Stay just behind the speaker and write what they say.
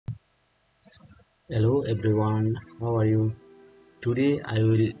Hello everyone, how are you? Today I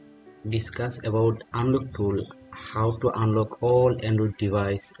will discuss about unlock tool, how to unlock all Android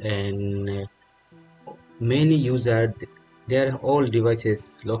device and many users their all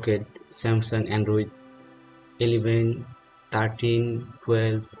devices located Samsung Android 11, 13,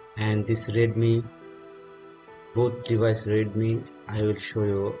 12 and this Redmi both device Redmi. I will show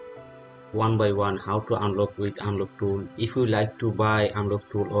you one by one how to unlock with unlock tool. If you like to buy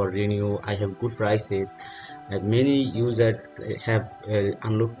unlock tool or renew, I have good prices. Many users have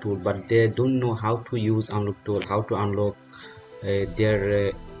unlock tool but they don't know how to use unlock tool, how to unlock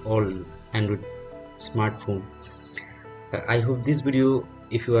their all Android smartphone. I hope this video,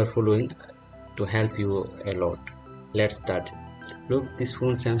 if you are following, to help you a lot. Let's start. Look, this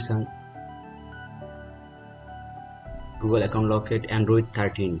phone Samsung Google account locked Android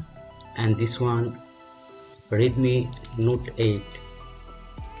 13 and this one Redmi Note 8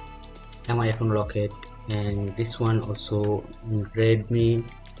 MI account locked, and this one also Redmi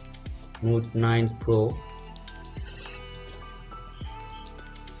Note 9 Pro.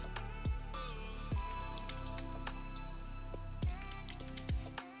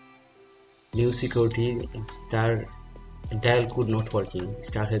 New security star dial code not working,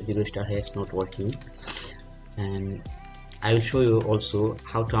 star hash 0 star hash not working. And I will show you also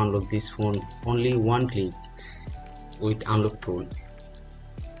how to unlock this phone only one click with unlock tool.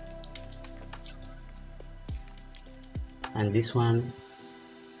 And this one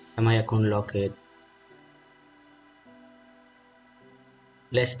MI account locked.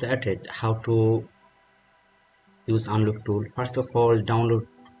 Let's start it how to use unlock tool. First of all, download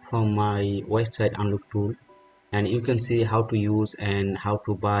from my website unlock tool and you can see how to use and how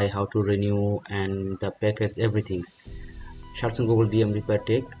to buy, how to renew and the package, everything. Search on Google DM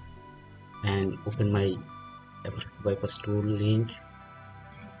MediaTek and open my FRP Bypass tool link.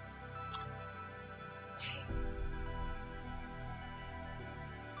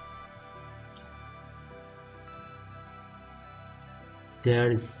 There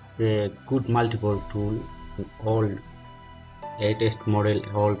is a good multiple tool, all latest model,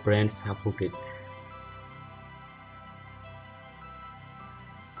 all brands supported.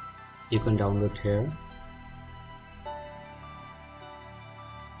 You can download here.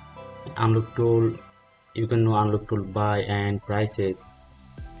 Unlock tool, you can know unlock tool buy and prices.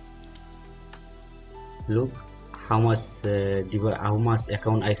 Look how much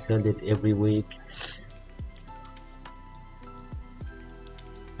account I sell it every week.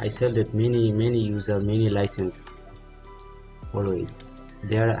 I sell that many user, many license. Always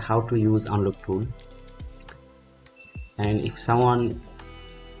there how to use unlock tool. And if someone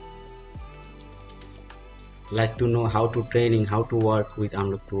like to know how to training, how to work with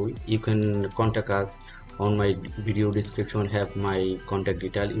unlock tool, you can contact us. On my video description have my contact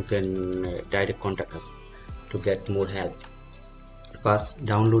detail. You can direct contact us to get more help. First,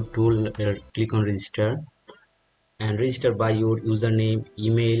 download tool, click on register and register by your username,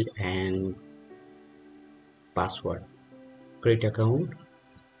 email and password. Create account.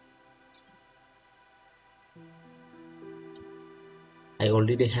 I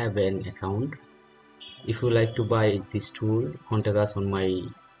already have an account. If you like to buy this tool, contact us on my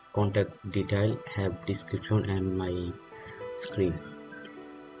contact detail have description and my screen.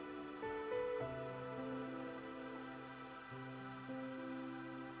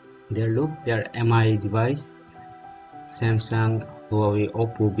 There look, their MI device, Samsung, Huawei,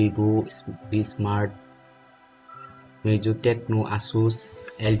 Oppo, Vivo, Vsmart, Tecno, Asus,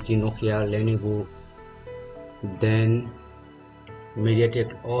 LG, Nokia, Lenovo, then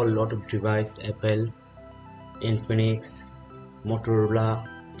MediaTek, all lot of device, Apple, Invens, Motorola.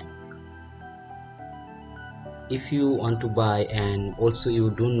 If you want to buy and also you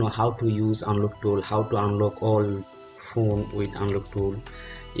don't know how to use unlock tool, how to unlock all phone with unlock tool,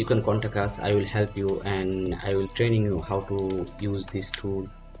 you can contact us. I will help you and I will training you how to use this tool.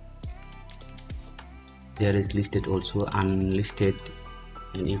 There is listed also unlisted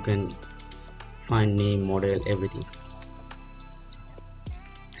and you can find name, model, everything.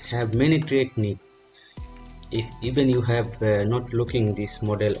 Have many technique. If even you have not looking this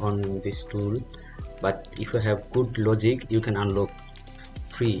model on this tool, but if you have good logic, you can unlock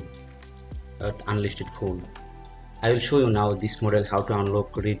free unlisted phone. I will show you now this model how to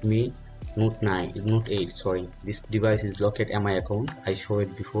unlock Redmi Note 8. Sorry, this device is locked MI account. I showed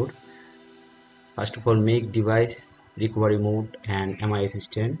it before. First of all, make device recovery mode and MI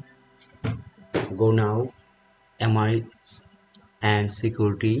assistant. Go now MI and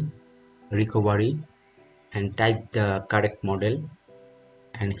security recovery and type the correct model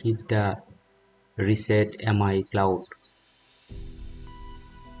and hit the reset MI cloud.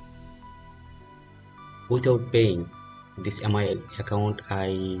 without paying. This MI account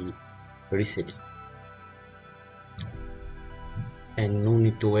I reset it, and no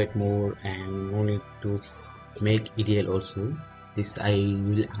need to wait more and no need to make ITEL also. This I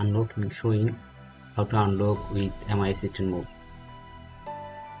will unlocking, showing how to unlock with MI assistant mode.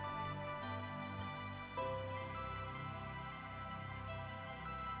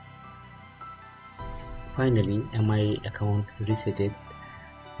 So finally MI account resetted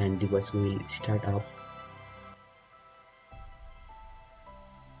and device will start up.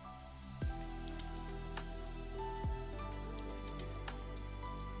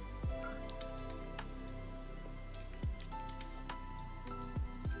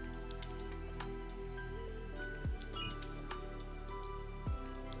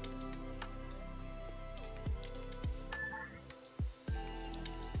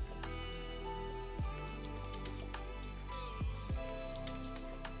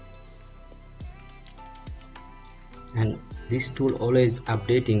 And this tool always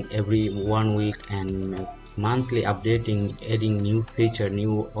updating every 1 week and monthly updating, adding new feature,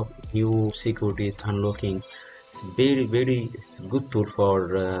 new securities, unlocking. It's very it's good tool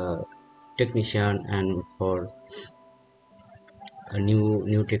for technician and for a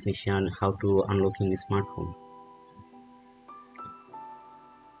new technician how to unlocking a smartphone.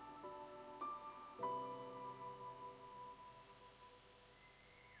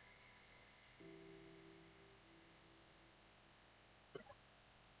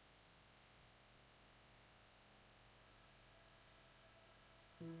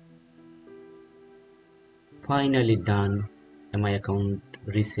 Finally done. My account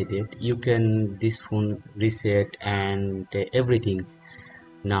resetted. You can this phone reset and everything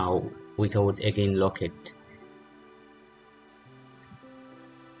now without again lock it.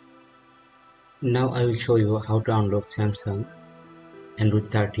 Now I will show you how to unlock Samsung Android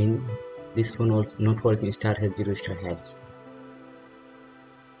 13. This phone also not working star has 0 star has.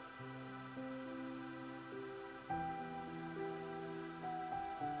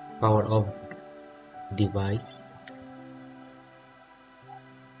 Power off device.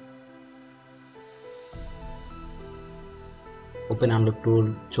 Open unlock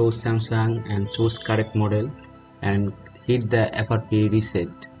tool, choose Samsung and choose correct model and hit the FRP reset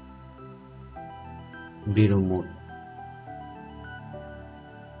video mode.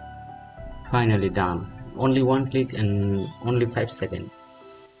 Finally done. Only one click and only 5 seconds.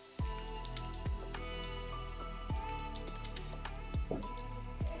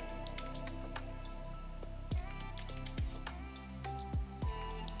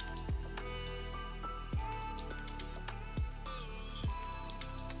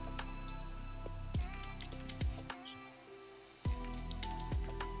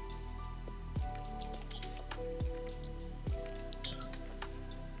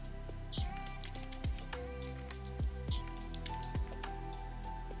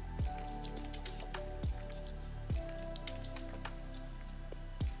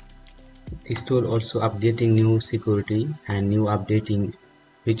 This tool also updating new security and new updating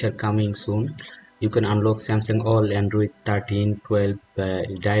feature coming soon. You can unlock Samsung all Android 13, 12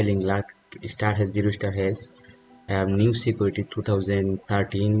 dialing like star has 0 star has new security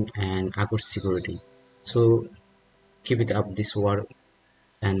 2013 and August security. So keep it up this work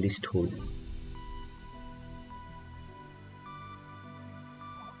and this tool.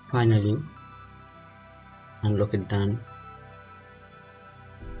 Finally unlock it done.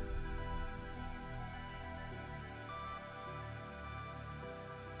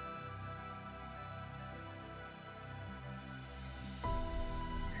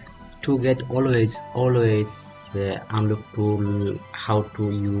 To get always unlock tool how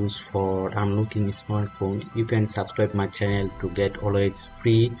to use for unlocking smartphone, you can subscribe my channel to get always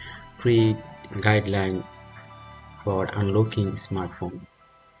free guideline for unlocking smartphone.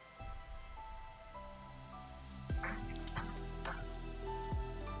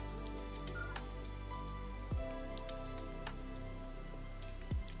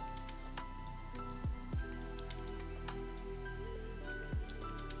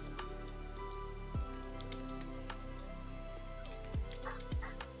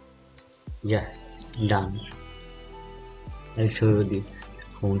 Yeah, it's done. I'll show you this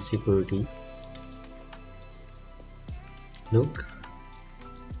phone security. Look,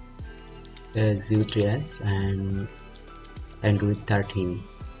 there's 0 and Android 13.